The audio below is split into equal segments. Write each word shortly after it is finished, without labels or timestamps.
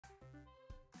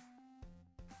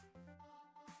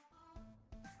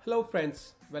Hello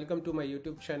friends, welcome to my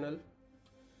YouTube channel.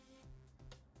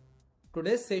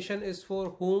 Today's session is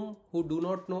for whom who do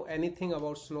not know anything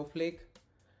about Snowflake.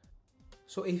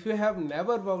 So if you have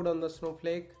never worked on the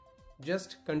Snowflake,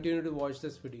 just continue to watch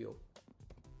this video.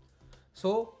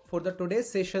 So for the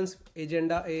today's session's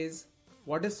agenda is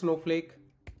what is Snowflake?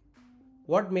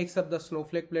 What makes up the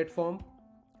Snowflake platform?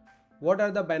 What are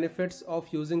the benefits of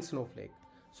using Snowflake?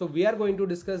 So we are going to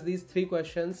discuss these three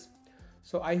questions.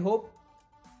 So I hope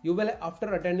you will,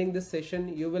 after attending this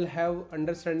session, you will have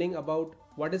understanding about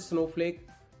what is Snowflake,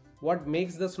 what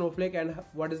makes the Snowflake, and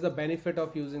what is the benefit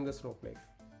of using the Snowflake.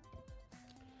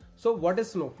 So what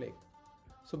is Snowflake?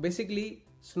 So basically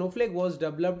Snowflake was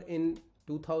developed in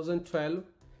 2012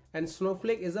 and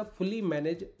Snowflake is a fully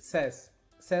managed SaaS.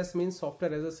 SaaS means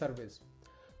software as a service.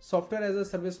 Software as a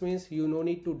service means you no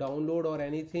need to download or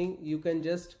anything. You can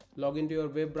just log into your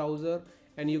web browser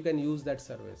and you can use that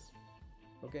service.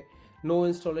 Okay. No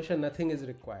installation, nothing is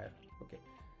required. Okay.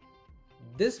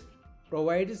 This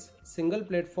provides single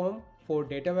platform for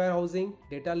data warehousing,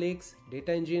 data lakes,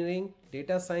 data engineering,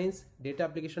 data science, data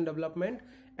application development,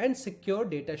 and secure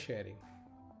data sharing.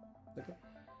 Okay.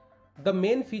 The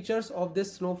main features of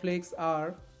this Snowflakes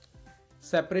are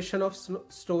separation of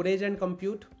storage and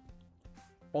compute,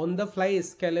 on-the-fly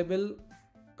scalable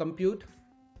compute,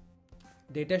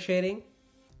 data sharing,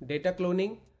 data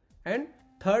cloning, and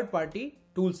third-party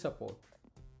tool support.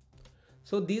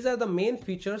 So these are the main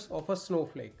features of a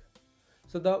Snowflake.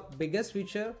 So the biggest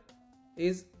feature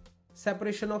is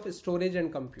separation of storage and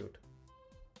compute.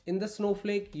 In the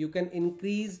Snowflake, you can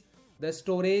increase the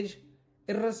storage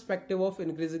irrespective of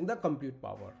increasing the compute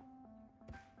power.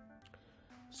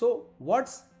 So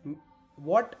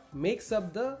what makes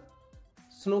up the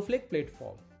Snowflake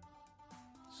platform?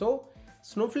 So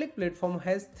Snowflake platform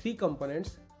has three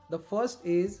components. The first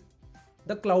is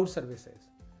the cloud services.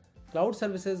 Cloud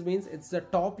services means it's the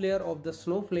top layer of the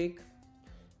Snowflake.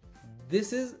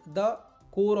 This is the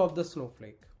core of the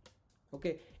Snowflake.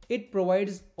 Okay, it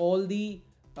provides all the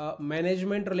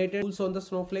management related tools on the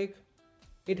Snowflake.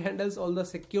 It handles all the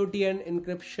security and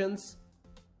encryptions.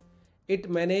 It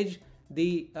manages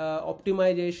the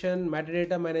optimization,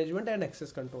 metadata management, and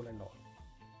access control and all.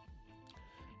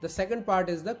 The second part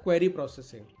is the query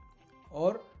processing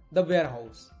or the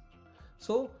warehouse.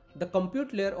 So the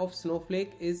compute layer of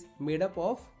Snowflake is made up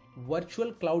of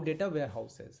virtual cloud data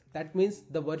warehouses. That means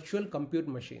the virtual compute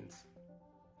machines.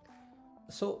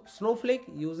 So Snowflake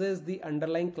uses the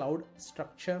underlying cloud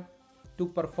structure to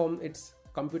perform its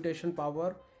computation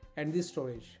power and the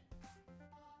storage.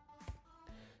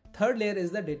 Third layer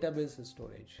is the database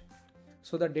storage.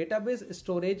 So the database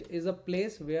storage is a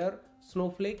place where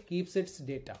Snowflake keeps its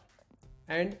data,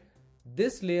 and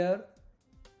this layer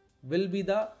will be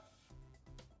the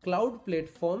cloud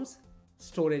platform's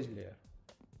storage layer.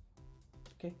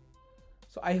 Okay,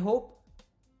 so I hope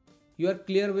you are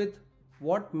clear with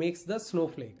what makes the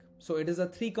Snowflake. So it is a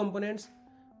three components: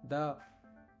 the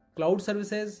cloud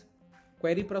services,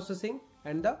 query processing,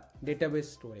 and the database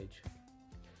storage.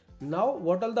 Now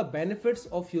what are the benefits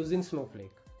of using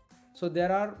Snowflake? So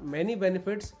there are many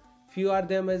benefits. Few are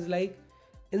them as like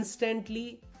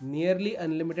instantly nearly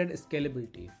unlimited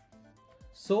scalability.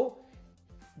 So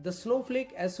the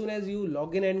Snowflake, as soon as you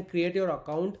log in and create your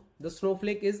account, the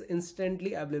Snowflake is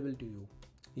instantly available to you.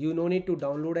 You no need to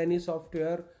download any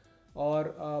software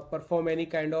or perform any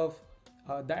kind of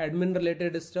the admin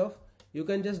related stuff. You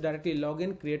can just directly log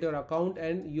in, create your account,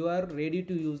 and you are ready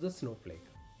to use the Snowflake.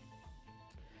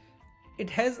 It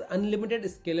has unlimited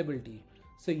scalability.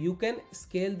 So you can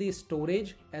scale the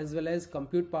storage as well as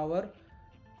compute power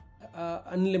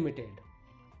unlimited.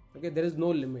 Okay, there is no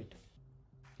limit.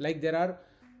 Like there are,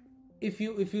 if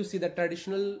you see the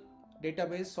traditional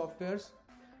database softwares,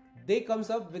 they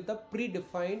comes up with a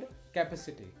predefined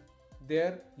capacity.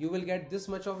 There you will get this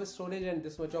much of storage and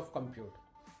this much of compute.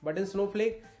 But in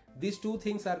Snowflake, these two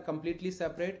things are completely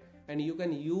separate and you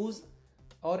can use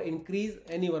or increase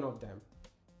any one of them.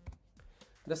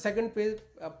 The second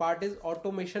part is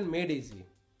automation made easy.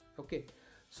 Okay,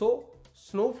 so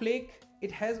Snowflake,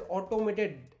 it has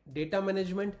automated data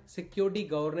management, security,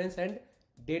 governance, and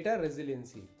data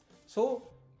resiliency.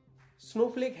 So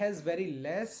Snowflake has very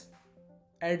less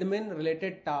admin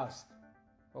related tasks.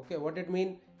 Okay, what it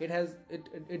means,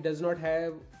 it does not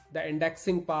have the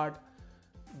indexing part,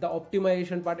 the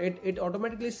optimization part. It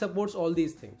automatically supports all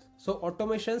these things. So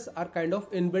automations are kind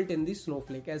of inbuilt in the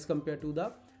Snowflake as compared to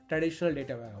the traditional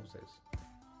data warehouses.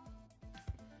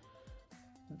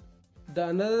 The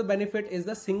another benefit is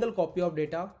the single copy of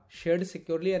data shared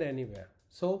securely and anywhere.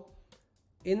 So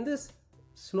in this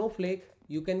Snowflake,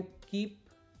 you can keep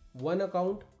one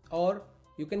account or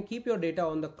you can keep your data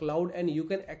on the cloud and you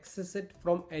can access it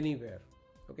from anywhere.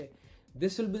 Okay,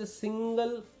 this will be the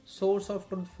single source of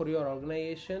truth for your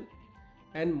organization,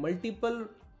 and multiple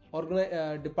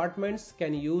departments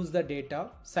can use the data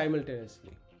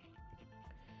simultaneously.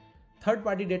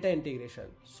 Third-party data integration.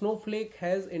 Snowflake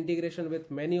has integration with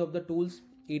many of the tools,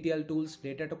 ETL tools,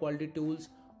 data quality tools,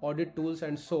 audit tools,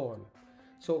 and so on.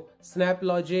 So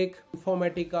SnapLogic,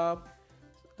 Informatica,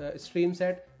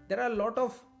 StreamSet, there are a lot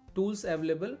of tools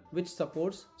available which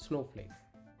supports Snowflake.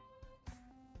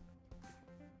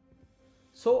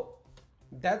 So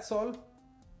that's all.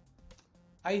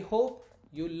 I hope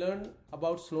you learn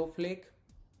about Snowflake.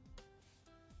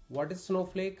 What is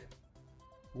Snowflake?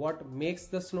 What makes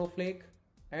the Snowflake?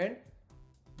 And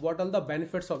what are the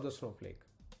benefits of the Snowflake?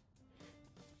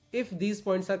 If these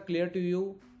points are clear to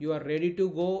you, you are ready to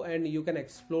go and you can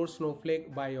explore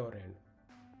Snowflake by your end.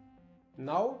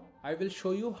 Now I will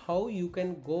show you how you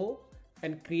can go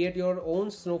and create your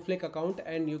own Snowflake account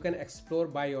and you can explore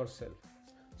by yourself.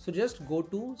 So just go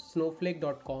to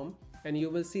snowflake.com and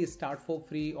you will see start for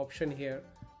free option here.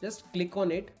 Just click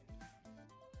on it.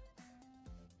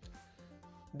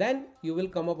 Then you will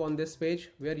come up on this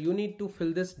page where you need to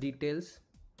fill this details.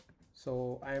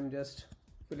 So I am just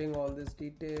filling all these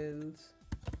details.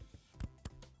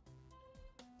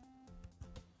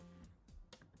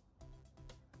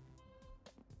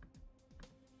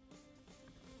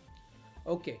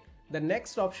 Okay, the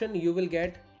next option you will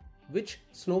get which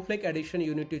Snowflake edition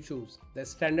you need to choose, the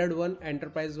standard one,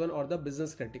 enterprise one, or the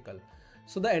business critical.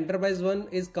 So the enterprise one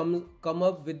is come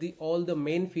up with all the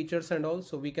main features and all,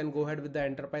 so we can go ahead with the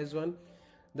enterprise one.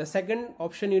 The second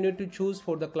option you need to choose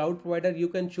for the cloud provider, you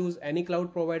can choose any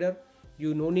cloud provider.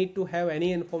 You no need to have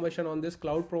any information on this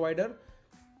cloud provider.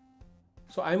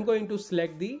 So I'm going to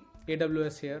select the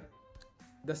AWS here.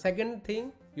 The second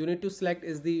thing you need to select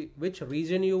is the which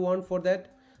region you want for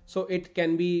that. So it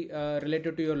can be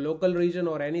related to your local region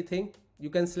or anything. You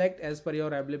can select as per your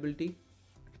availability.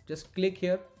 Just click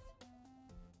here.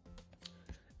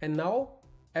 And now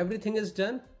everything is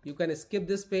done. You can skip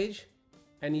this page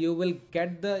and you will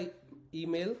get the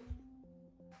email.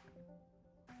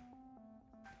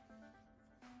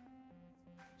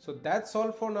 So that's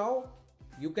all for now.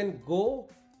 You can go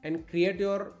and create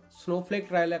your Snowflake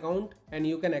trial account and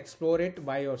you can explore it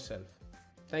by yourself.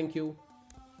 Thank you.